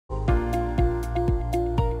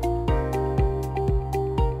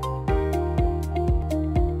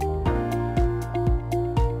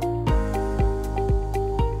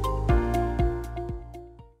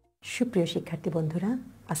সুপ্রিয় শিক্ষার্থী বন্ধুরা,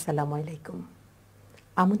 আসসালামু আলাইকুম।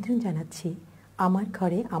 আমন্ত্রণ জানাচ্ছি আমার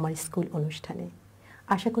ঘরে আমার স্কুল অনুষ্ঠানে।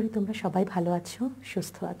 আশা করি তোমরা সবাই ভালো আছো,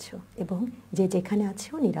 সুস্থ আছো এবং যে যেখানে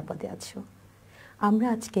আছো নিরাপদে আছো। আমরা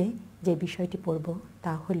আজকে যে বিষয়টি পড়ব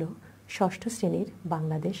তা হলো ষষ্ঠ শ্রেণীর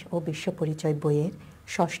বাংলাদেশ ও বিশ্ব পরিচয় বইয়ের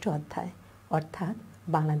ষষ্ঠ অধ্যায়, অর্থাৎ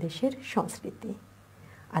বাংলাদেশের সংস্কৃতি।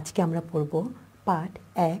 আজকে আমরা পড়ব পাঠ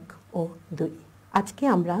 1 ও 2। আজকে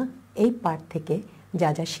আমরা এই পাঠ থেকে যা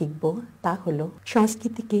যা শিখব তা হলো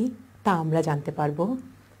সংস্কৃতি কী তা আমরা জানতে পারবো,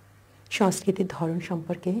 সংস্কৃতির ধরন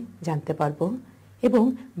সম্পর্কে জানতে পারবো এবং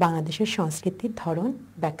বাংলাদেশের সংস্কৃতির ধরন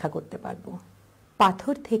ব্যাখ্যা করতে পারবো।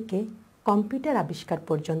 পাথর থেকে কম্পিউটার আবিষ্কার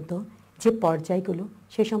পর্যন্ত যে পর্যায়গুলো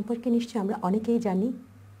সে সম্পর্কে নিশ্চয়ই আমরা অনেকেই জানি।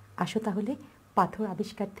 আসো তাহলে পাথর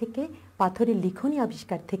আবিষ্কার থেকে, পাথরের লিখনী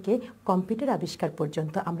আবিষ্কার থেকে কম্পিউটার আবিষ্কার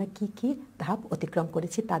পর্যন্ত আমরা কি কি ধাপ অতিক্রম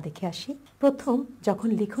করেছি তা দেখে আসি। প্রথম যখন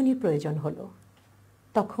লিখনীর প্রয়োজন হলো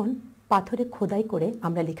তখন পাথরে খোদাই করে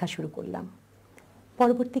আমরা লেখা শুরু করলাম।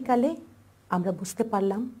 পরবর্তীকালে আমরা বুঝতে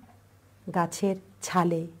পারলাম গাছের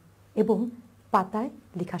ছালে এবং পাতায়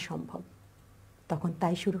লেখা সম্ভব। তখন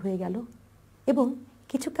তাই শুরু হয়ে গেল এবং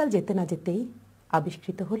কিছুকাল যেতে না যেতেই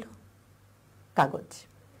আবিষ্কৃত হলো কাগজ।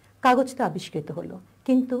 কাগজ তো আবিষ্কৃত হলো,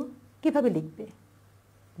 কিন্তু কিভাবে লিখবে?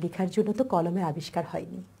 লেখার জন্য তো কলমের আবিষ্কার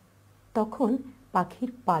হয়নি। তখন পাখির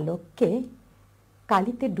পালককে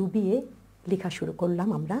কালিতে ডুবিয়ে লেখা শুরু করলাম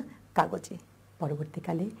আমরা কাগজে।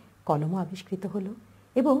 পরবর্তীকালে কলমও আবিষ্কৃত হলো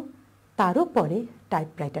এবং তারও পরে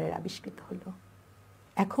টাইপরাইটারের আবিষ্কৃত হলো।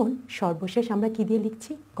 এখন সর্বশেষ আমরা কি দিয়ে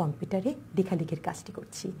লিখছি? কম্পিউটারে লেখালেখির কাজটি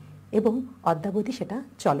করছি এবং অদ্যাবধি সেটা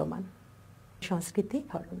চলমান। সংস্কৃতি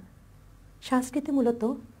ধরন। সংস্কৃতি মূলত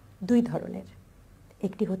দুই ধরনের,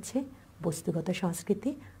 একটি হচ্ছে বস্তুগত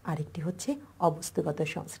সংস্কৃতি, আরেকটি হচ্ছে অবস্তুগত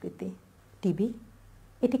সংস্কৃতি। টিভি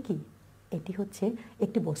এটি কি? এটি হচ্ছে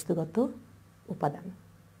একটি বস্তুগত উপাদান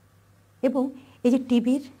এবং এই যে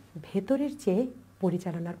টিভির ভেতরের যে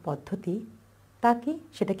পরিচালনার পদ্ধতি তা কি?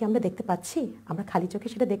 সেটা কি আমরা দেখতে পাচ্ছি? আমরা খালি চোখে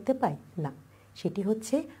সেটা দেখতে পাই না, সেটি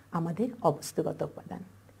হচ্ছে আমাদের অবস্তুগত উপাদান।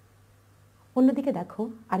 অন্যদিকে দেখো,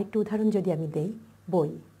 আরেকটি উদাহরণ যদি আমি দেই,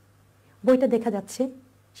 বই। বইটা দেখা যাচ্ছে,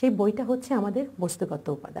 সেই বইটা হচ্ছে আমাদের বস্তুগত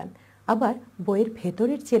উপাদান। আবার বইয়ের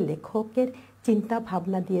ভেতরের যে লেখকের চিন্তা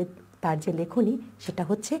ভাবনা দিয়ে তার যে লেখনী সেটা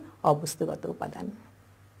হচ্ছে অবস্তুগত উপাদান।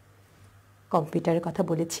 কম্পিউটারের কথা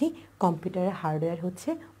বলেছি, কম্পিউটারের হার্ডওয়্যার হচ্ছে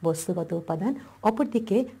বস্তুগত উপাদান,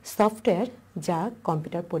 অপরদিকে সফটওয়্যার যা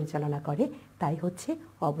কম্পিউটার পরিচালনা করে তাই হচ্ছে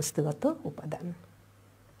অবস্তুগত উপাদান।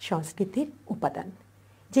 সংস্কৃতির উপাদান।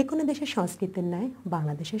 যে কোনো দেশের সংস্কৃতির ন্যায়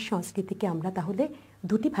বাংলাদেশের সংস্কৃতিকে আমরা তাহলে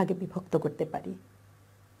দুটি ভাগে বিভক্ত করতে পারি,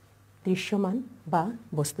 দৃশ্যমান বা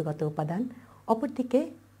বস্তুগত উপাদান, অপরদিকে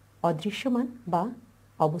অদৃশ্যমান বা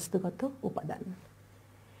অবস্তুগত উপাদান।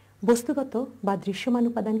 বস্তুগত বা দৃশ্যমান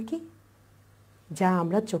উপাদান কি? যা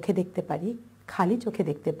আমরা চোখে দেখতে পারি, খালি চোখে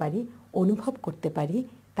দেখতে পারি, অনুভব করতে পারি,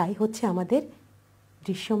 তাই হচ্ছে আমাদের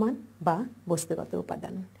দৃশ্যমান বা বস্তুগত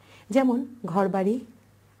উপাদান। যেমন ঘরবাড়ি,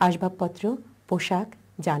 আসবাবপত্র, পোশাক,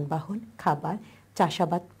 যানবাহন, খাবার,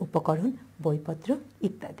 চাষাবাদ উপকরণ, বইপত্র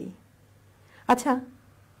ইত্যাদি। আচ্ছা,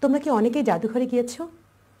 তোমরা কি অনেকেই জাদুঘরে গিয়েছো?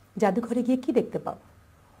 জাদুঘরে গিয়ে কি দেখতে পাও?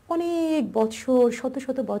 অনেক বছর, শত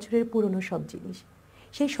শত বছরের পুরনো সব জিনিস।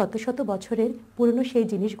 সেই শত শত বছরের পুরনো সেই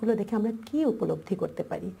জিনিসগুলো দেখে আমরা কি উপলব্ধি করতে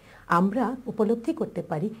পারি? আমরা উপলব্ধি করতে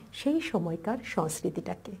পারি সেই সময়কার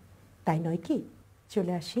সংস্কৃতিটাকে, তাই নয় কি?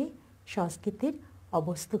 চলে আসি সংস্কৃতির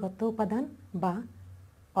অবস্তুগত উপাদান বা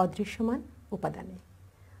অদৃশ্যমান উপাদানে।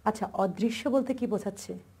 আচ্ছা, অদৃশ্য বলতে কি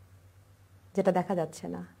বোঝাচ্ছে? যেটা দেখা যাচ্ছে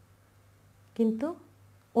না কিন্তু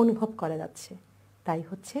অনুভব করা যাচ্ছে, তাই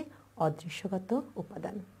হচ্ছে অদৃশ্যগত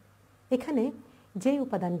উপাদান। এখানে যে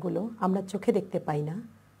উপাদানগুলো আমরা চোখে দেখতে পাই না,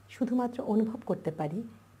 শুধুমাত্র অনুভব করতে পারি,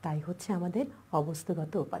 তাই হচ্ছে আমাদের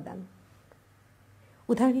অবস্তুগত উপাদান।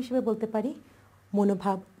 উদাহরণ হিসেবে বলতে পারি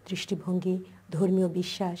মনোভাব, দৃষ্টিভঙ্গি, ধর্মীয়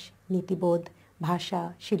বিশ্বাস, নীতিবোধ, ভাষা,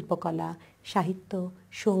 শিল্পকলা, সাহিত্য,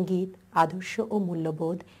 সঙ্গীত, আদর্শ ও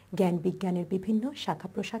মূল্যবোধ, জ্ঞান বিজ্ঞানের বিভিন্ন শাখা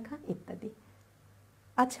প্রশাখা ইত্যাদি।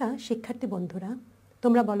 আচ্ছা শিক্ষার্থী বন্ধুরা,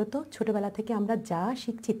 তোমরা বলো তো, ছোটবেলা থেকে আমরা যা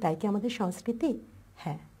শিখছি তাই কি আমাদের সংস্কৃতি?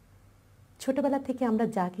 হ্যাঁ, ছোটবেলা থেকে আমরা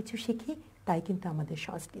যা কিছু শিখি তাই কিন্তু আমাদের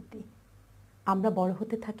সংস্কৃতি। আমরা বড়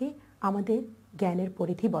হতে থাকি, আমাদের জ্ঞানের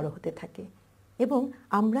পরিধি বড় হতে থাকে এবং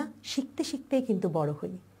আমরা শিখতে শিখতেই কিন্তু বড়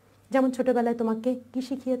হই। যেমন ছোটবেলায় তোমাকে কি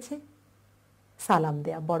শিখিয়েছে? সালাম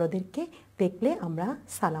দেয়া, বড়দেরকে দেখলে আমরা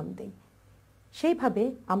সালাম দেই। সেইভাবে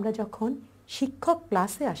আমরা যখন শিক্ষক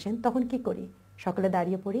ক্লাসে আসেন তখন কি করি? সকলে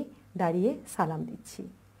দাঁড়িয়ে পড়ি, দাঁড়িয়ে সালাম দিচ্ছি।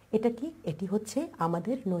 এটা কি? এটি হচ্ছে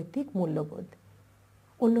আমাদের নৈতিক মূল্যবোধ।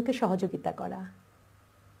 অন্যকে সহযোগিতা করা,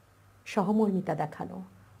 সহমর্মিতা দেখানো,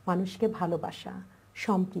 মানুষকে ভালোবাসা,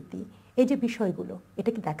 সম্প্রীতি, এই যে বিষয়গুলো,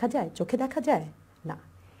 এটা কি দেখা যায়, চোখে দেখা যায় না?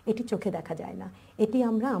 এটি চোখে দেখা যায় না। এটি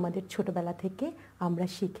আমরা আমাদের ছোটবেলা থেকে আমরা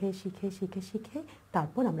শিখে শিখে শিখে শিখে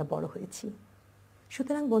তারপর আমরা বড় হয়েছি।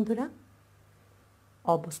 সুতরাং বন্ধুরা,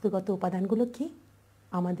 অবস্তুগত উপাদানগুলো কি?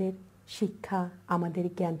 আমাদের শিক্ষা, আমাদের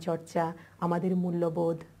জ্ঞান চর্চা, আমাদের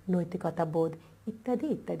মূল্যবোধ, নৈতিকতা বোধ ইত্যাদি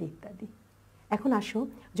ইত্যাদি ইত্যাদি। এখন আসো,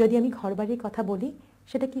 যদি আমি ঘরবাড়ির কথা বলি,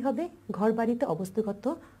 সেটা কি হবে? ঘরবাড়িতে অবস্তুগত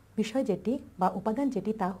বিষয় যেটি বা উপাদান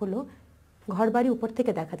যেটি, তা হলো ঘরবাড়ি উপর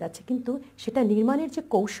থেকে দেখা যাচ্ছে, কিন্তু সেটা নির্মাণের যে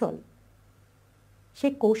কৌশল,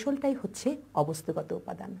 সেই কৌশলটাই হচ্ছে অবস্তুগত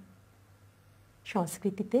উপাদান।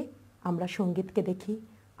 সংস্কৃতিতে আমরা সঙ্গীতকে দেখি,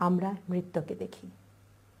 আমরা নৃত্যকে দেখি।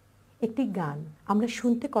 একটি গান আমরা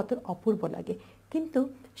শুনতে কত অপূর্ব লাগে, কিন্তু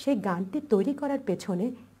সেই গানটি তৈরি করার পেছনে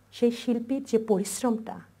সেই শিল্পীর যে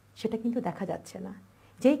পরিশ্রমটা, সেটা কিন্তু দেখা যাচ্ছে না।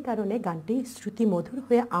 যেই কারণে গানটি শ্রুতিমধুর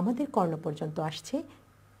হয়ে আমাদের কর্ণ পর্যন্ত আসছে,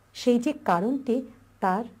 সেই যে কারণটি,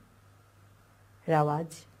 তার রেওয়াজ,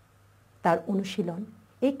 তার অনুশীলন,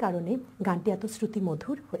 এই কারণে গানটি এত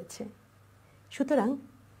শ্রুতিমধুর হয়েছে। সুতরাং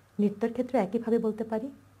নৃত্যের ক্ষেত্রে একইভাবে বলতে পারি,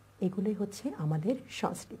 এগুলোই হচ্ছে আমাদের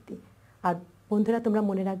সংস্কৃতি। আর বন্ধুরা, তোমরা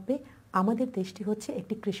মনে রাখবে, আমাদের দেশটি হচ্ছে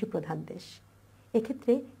একটি কৃষিপ্রধান দেশ।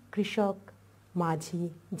 এক্ষেত্রে কৃষক, মাঝি,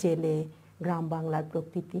 জেলে, গ্রাম বাংলার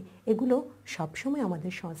প্রকৃতি, এগুলো সবসময়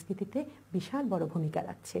আমাদের সংস্কৃতিতে বিশাল বড় ভূমিকা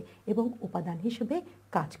রাখছে এবং উপাদান হিসেবে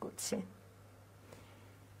কাজ করছে।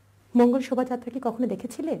 মঙ্গল শোভাযাত্রা কি কখনো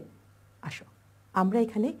দেখেছিলে? আসো, আমরা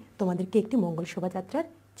এখানে তোমাদেরকে একটি মঙ্গল শোভাযাত্রার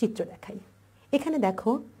চিত্র দেখাই। এখানে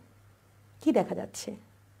দেখো কি দেখা যাচ্ছে।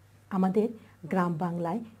 আমাদের গ্রাম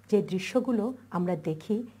বাংলায় যে দৃশ্যগুলো আমরা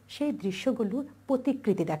দেখি, সেই দৃশ্যগুলো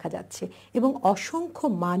প্রতিকৃতি দেখা যাচ্ছে এবং অসংখ্য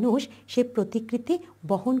মানুষ সে প্রতিকৃতি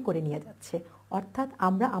বহন করে নিয়ে যাচ্ছে। অর্থাৎ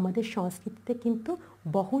আমরা আমাদের সংস্কৃতিতে কিন্তু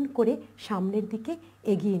বহন করে সামনের দিকে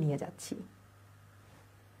এগিয়ে নিয়ে যাচ্ছি।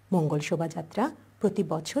 মঙ্গল শোভাযাত্রা প্রতি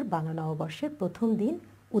বছর বাংলা নববর্ষের প্রথম দিন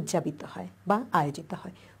উদযাপিত হয় বা আয়োজিত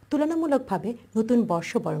হয়। তুলনামূলকভাবে নতুন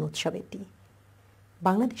বর্ষবরণ উৎসব এটি।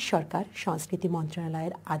 বাংলাদেশ সরকার সংস্কৃতি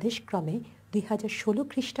মন্ত্রণালয়ের আদেশক্রমে 2016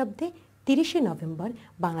 খ্রিস্টাব্দে 30শে নভেম্বর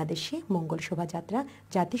বাংলাদেশে মঙ্গল শোভাযাত্রা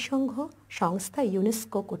জাতিসংঘ সংস্থা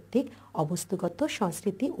ইউনেস্কো কর্তৃক অবস্তুগত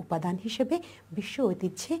সংস্কৃতি উপাদান হিসেবে বিশ্ব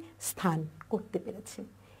ঐতিহ্যে স্থান করতে পেরেছে।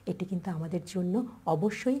 এটি কিন্তু আমাদের জন্য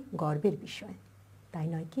অবশ্যই গর্বের বিষয়, তাই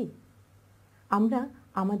নয় কি? আমরা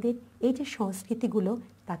আমাদের এই যে সংস্কৃতিগুলো,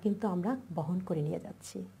 তা কিন্তু আমরা বহন করে নিয়ে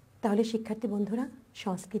যাচ্ছি। তাহলে শিক্ষার্থী বন্ধুরা,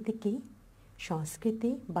 সংস্কৃতি কী? সংস্কৃতি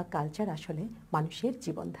বা কালচার আসলে মানুষের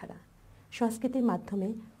জীবনধারা। সংস্কৃতির মাধ্যমে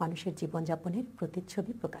মানুষের জীবনযাপনের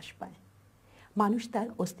প্রতিচ্ছবি প্রকাশ পায়। মানুষ তার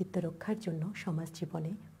অস্তিত্ব রক্ষার জন্য সমাজ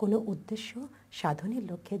জীবনে কোনো উদ্দেশ্য সাধনের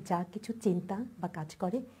লক্ষ্যে যা কিছু চিন্তা বা কাজ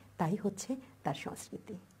করে, তাই হচ্ছে তার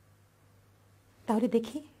সংস্কৃতি। তাহলে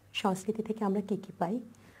দেখি সংস্কৃতি থেকে আমরা কী কী পাই।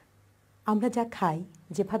 আমরা যা খাই,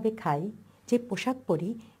 যেভাবে খাই, যে পোশাক পরি,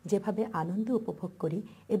 যেভাবে আনন্দ উপভোগ করি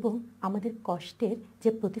এবং আমাদের কষ্টের যে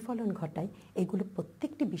প্রতিফলন ঘটায়, এগুলো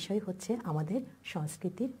প্রত্যেকটি বিষয় হচ্ছে আমাদের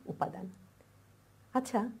সংস্কৃতির উপাদান।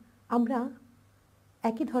 আচ্ছা, আমরা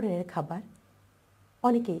একই ধরনের খাবার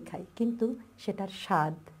অনেকেই খাই, কিন্তু সেটার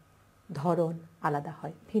স্বাদ, ধরন আলাদা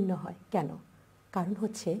হয়, ভিন্ন হয়। কেন? কারণ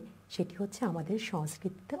হচ্ছে সেটি হচ্ছে আমাদের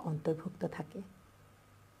সংস্কৃতিতে অন্তর্ভুক্ত থাকে।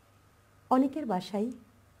 অনেকের বাসায়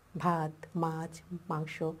ভাত, মাছ,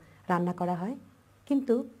 মাংস রান্না করা হয়,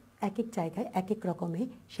 কিন্তু এক এক জায়গায় এক এক রকমে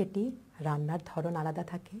সেটি রান্নার ধরন আলাদা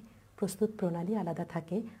থাকে, প্রস্তুত প্রণালী আলাদা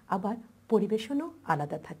থাকে, আবার পরিবেশনও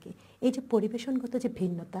আলাদা থাকে। এই যে পরিবেশনগত যে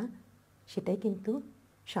ভিন্নতা, সেটাই কিন্তু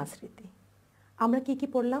সংস্কৃতি। আমরা কি কি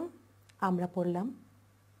পড়লাম? আমরা পড়লাম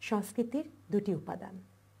সংস্কৃতির দুটি উপাদান।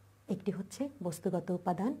 একটি হচ্ছে বস্তুগত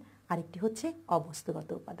উপাদান, আরেকটি হচ্ছে অবস্তুগত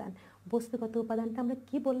উপাদান। বস্তুগত উপাদানটা আমরা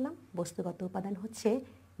কি বললাম? বস্তুগত উপাদান হচ্ছে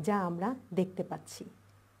যা আমরা দেখতে পাচ্ছি,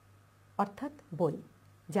 অর্থাৎ বই।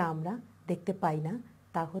 যা আমরা দেখতে পাই না,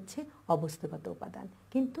 তা হচ্ছে অবস্তুগত উপাদান,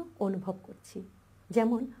 কিন্তু অনুভব করছি।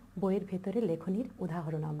 যেমন বইয়ের ভেতরে লেখনীর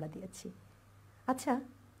উদাহরণ আমরা দিয়েছি। আচ্ছা,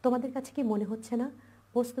 তোমাদের কাছে কি মনে হচ্ছে না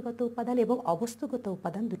বস্তুগত উপাদান এবং অবস্তুগত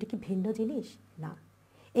উপাদান দুটি কি ভিন্ন জিনিস? না,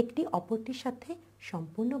 একটি অপরটির সাথে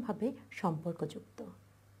সম্পূর্ণভাবে সম্পর্কযুক্ত।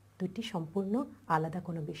 দুটি সম্পূর্ণ আলাদা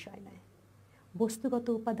কোনো বিষয় নয়। বস্তুগত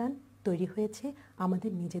উপাদান তৈরি হয়েছে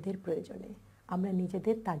আমাদের নিজেদের প্রয়োজনে। আমরা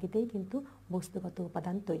নিজেদের তাগিদেই কিন্তু বস্তুগত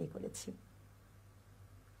উপাদান তৈরি করেছি।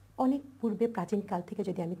 অনেক পূর্বে প্রাচীনকাল থেকে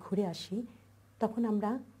যদি আমি ঘুরে আসি, তখন আমরা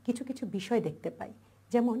কিছু কিছু বিষয় দেখতে পাই।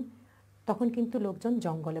 যেমন তখন কিন্তু লোকজন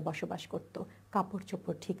জঙ্গলে বসবাস করত, কাপড়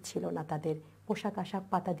চোপড় ঠিক ছিল না তাদের, পোশাক আশাক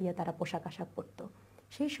পাতা দিয়ে তারা পোশাক আশাক পরত।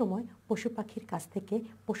 সেই সময় পশু পাখির কাছ থেকে,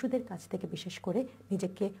 পশুদের কাছ থেকে বিশেষ করে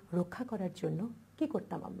নিজেকে রক্ষা করার জন্য কি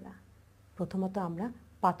করতাম আমরা? প্রথমত আমরা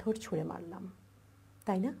পাথর ছুঁড়ে মারলাম,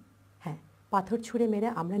 তাই না? হ্যাঁ, পাথর ছুঁড়ে মেরে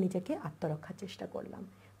আমরা নিজেকে আত্মরক্ষার চেষ্টা করলাম।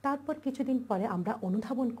 তারপর কিছুদিন পরে আমরা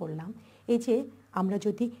অনুধাবন করলাম এই যে আমরা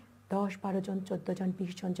যদি 10-12 জন 14 জন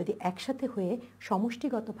 20 জন যদি একসাথে হয়ে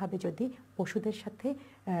সমষ্টিগতভাবে যদি পশুদের সাথে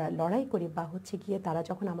লড়াই করি বা হচ্ছে গিয়ে তারা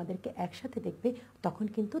যখন আমাদেরকে একসাথে দেখবে তখন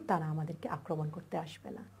কিন্তু তারা আমাদেরকে আক্রমণ করতে আসবে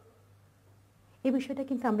না। এই বিষয়টা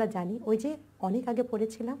কিন্তু আমরা জানি, ওই যে অনেক আগে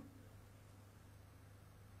পড়েছিলাম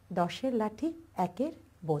 10-এর লাঠি 1-এর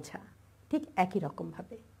বোঝা, ঠিক একই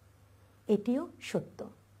রকমভাবে এটিও সত্য।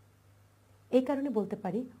 এই কারণে বলতে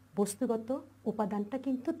পারি বস্তুগত উপাদানটা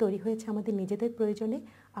কিন্তু তৈরি হয়েছে আমাদের নিজেদের প্রয়োজনে,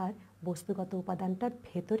 আর বস্তুগত উপাদানটার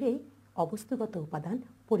ভেতরেই অবস্তুগত উপাদান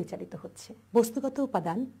পরিচালিত হচ্ছে। বস্তুগত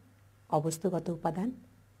উপাদান অবস্তুগত উপাদান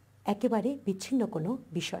একেবারে বিচ্ছিন্ন কোনো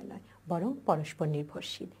বিষয় নয়, বরং পরস্পর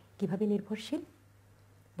নির্ভরশীল। কিভাবে নির্ভরশীল?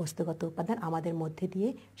 বস্তুগত উপাদান আমাদের মধ্যে দিয়ে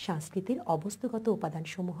সংস্কৃতির অবস্তুগত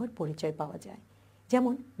উপাদানসমূহের পরিচয় পাওয়া যায়।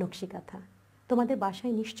 যেমন নকশিকাঁথা, তোমাদের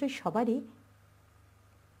বাসায় নিশ্চয়ই সবারই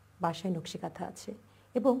বাসায় নকশিকাঁথা আছে,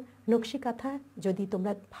 এবং নকশিকাঁথা যদি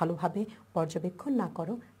তোমরা ভালোভাবে পর্যবেক্ষণ না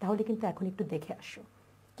করো তাহলে কিন্তু এখন একটু দেখে আসো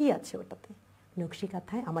কি আছে ওটাতে।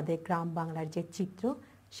 নকশিকাঁথায় আমাদের গ্রাম বাংলার যে চিত্র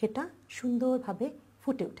সেটা সুন্দরভাবে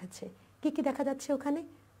ফুটে উঠেছে। কি কি দেখা যাচ্ছে ওখানে?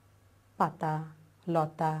 পাতা,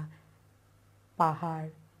 লতা, পাহাড়,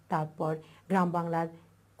 তারপর গ্রাম বাংলার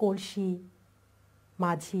কলসি,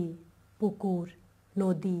 মাঝি, পুকুর,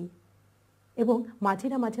 নদী, এবং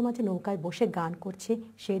মাঝিরা মাঝে মাঝে নৌকায় বসে গান করছে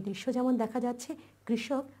সেই দৃশ্য যেমন দেখা যাচ্ছে,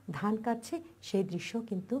 কৃষক ধান কাটছে সেই দৃশ্য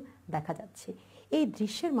কিন্তু দেখা যাচ্ছে। এই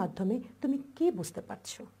দৃশ্যের মাধ্যমে তুমি কি বুঝতে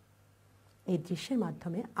পারছো? এই দৃশ্যের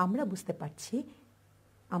মাধ্যমে আমরা বুঝতে পারছি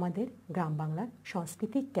আমাদের গ্রাম বাংলার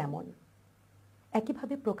সংস্কৃতি কেমন।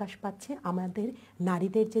 একইভাবে প্রকাশ পাচ্ছে আমাদের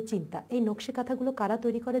নারীদের যে চিন্তা। এই নকশিকাঁথাগুলো কারা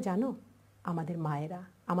তৈরি করে জানো? আমাদের মায়েরা,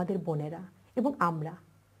 আমাদের বোনেরা এবং আমরা।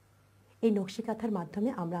 এই নকশিকাঁথার মাধ্যমে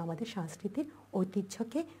আমরা আমাদের সংস্কৃতির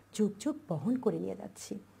ঐতিহ্যকে যুগ যুগ বহন করে নিয়ে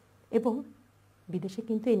যাচ্ছি, এবং বিদেশে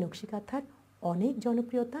কিন্তু এই নকশিকাঁথার অনেক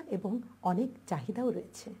জনপ্রিয়তা এবং অনেক চাহিদাও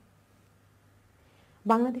রয়েছে।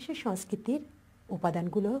 বাংলাদেশের সংস্কৃতির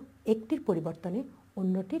উপাদানগুলো একটির পরিবর্তনে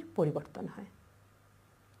অন্যটির পরিবর্তন হয়।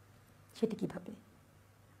 সেটি কিভাবে?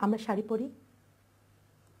 আমরা শাড়ি পরি,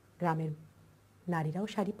 গ্রামের নারীরাও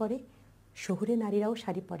শাড়ি পরে, শহুরে নারীরাও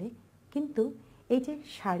শাড়ি পরে, কিন্তু এই যে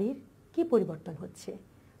শাড়ির কি পরিবর্তন হচ্ছে?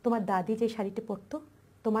 তোমার দাদি যে শাড়িটা পরতো,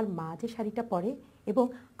 তোমার মা যে শাড়িটা পরে, এবং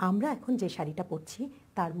আমরা এখন যে শাড়িটা পরছি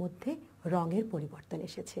তার মধ্যে রঙের পরিবর্তন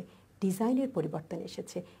এসেছে, ডিজাইনের পরিবর্তন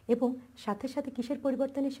এসেছে, এবং সাথে সাথে কিসের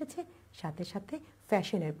পরিবর্তন এসেছে? সাথে সাথে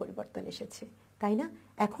ফ্যাশনের পরিবর্তন এসেছে, তাই না?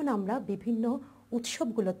 এখন আমরা বিভিন্ন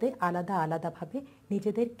উৎসবগুলোতে আলাদা আলাদাভাবে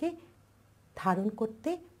নিজেদেরকে ধারণ করতে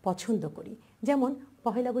পছন্দ করি। যেমন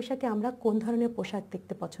পহেলা বৈশাখে আমরা কোন ধরনের পোশাক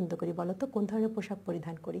দেখতে পছন্দ করি বলো তো? কোন ধরনের পোশাক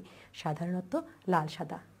পরিধান করি? সাধারণত লাল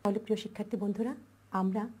সাদা। তাহলে প্রিয় শিক্ষার্থী বন্ধুরা,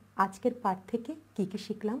 আমরা আজকের পাঠ থেকে কি কি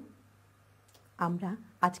শিখলাম? আমরা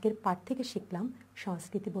আজকের পাঠ থেকে শিখলাম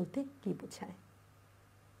সংস্কৃতি বলতে কি বোঝায়।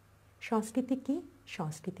 সংস্কৃতি কি?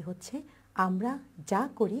 সংস্কৃতি হচ্ছে আমরা যা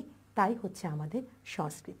করি তাই হচ্ছে আমাদের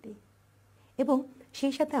সংস্কৃতি, এবং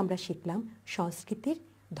সেই সাথে আমরা শিখলাম সংস্কৃতির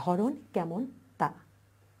ধরন কেমন তা।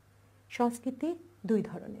 সংস্কৃতি দুই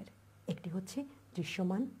ধরনের, একটি হচ্ছে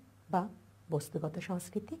দৃশ্যমান বা বস্তুগত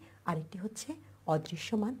সংস্কৃতি, আরেকটি হচ্ছে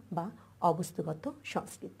অদৃশ্যমান বা অবস্তুগত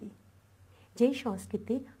সংস্কৃতি। যেই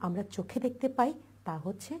সংস্কৃতি আমরা চোখে দেখতে পাই তা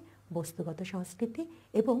হচ্ছে বস্তুগত সংস্কৃতি,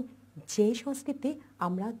 এবং যেই সংস্কৃতি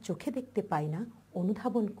আমরা চোখে দেখতে পাই না,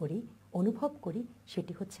 অনুধাবন করি, অনুভব করি,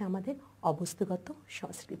 সেটি হচ্ছে আমাদের অবস্তুগত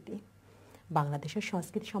সংস্কৃতি। বাংলাদেশের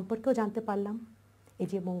সংস্কৃতি সম্পর্কেও জানতে পারলাম। এই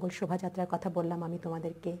যে মঙ্গল শোভাযাত্রার কথা বললাম আমি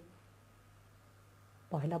তোমাদেরকে,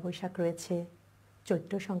 পহেলা বৈশাখ রয়েছে,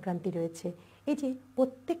 চৈত্র সংক্রান্তি রয়েছে, এই যে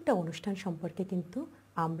প্রত্যেকটা অনুষ্ঠান সম্পর্কে কিন্তু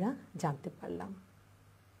আমরা জানতে পারলাম।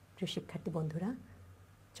 প্রিয় শিক্ষার্থী বন্ধুরা,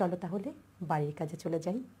 চলো তাহলে বাড়ির কাজে চলে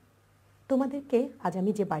যাই। তোমাদেরকে আজ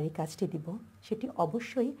আমি যে বাড়ির কাজটি দিব সেটি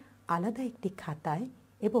অবশ্যই আলাদা একটি খাতায়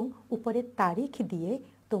এবং উপরে তারিখ দিয়ে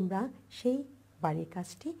তোমরা সেই বাড়ির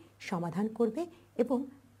কাজটি সমাধান করবে, এবং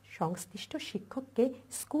সংশ্লিষ্ট শিক্ষককে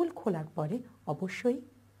স্কুল খোলার পরে অবশ্যই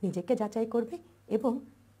নিজেকে যাচাই করবে, এবং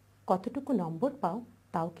কতটুকু নম্বর পাও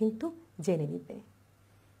তাও কিন্তু জেনে নিবে।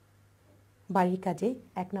 বাড়ির কাজে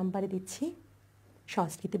 1 নম্বরে দিচ্ছি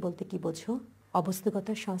সংস্কৃতি বলতে কি বোঝো। অবস্তুগত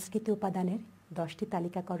সংস্কৃতি উপাদানের 10টি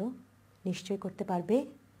তালিকা করো। নিশ্চয় করতে পারবে।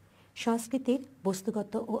 সংস্কৃতির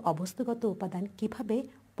বস্তুগত ও অবস্তুগত উপাদান কিভাবে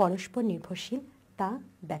পরস্পর নির্ভরশীল তা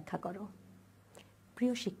ব্যাখ্যা করো।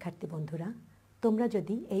 প্রিয় শিক্ষার্থী বন্ধুরা, তোমরা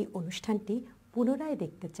যদি এই অনুষ্ঠানটি পুনরায়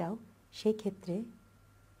দেখতে চাও, সেই ক্ষেত্রে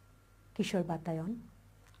কিশোর বাতায়ন,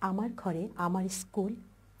 আমার ঘরে আমার স্কুল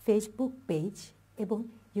ফেসবুক পেজ এবং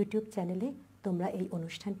ইউটিউব চ্যানেলে তোমরা এই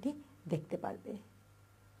অনুষ্ঠানটি দেখতে পারবে।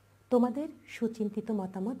 তোমাদের সুচিন্তিত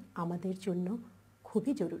মতামত আমাদের জন্য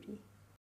খুবই জরুরি।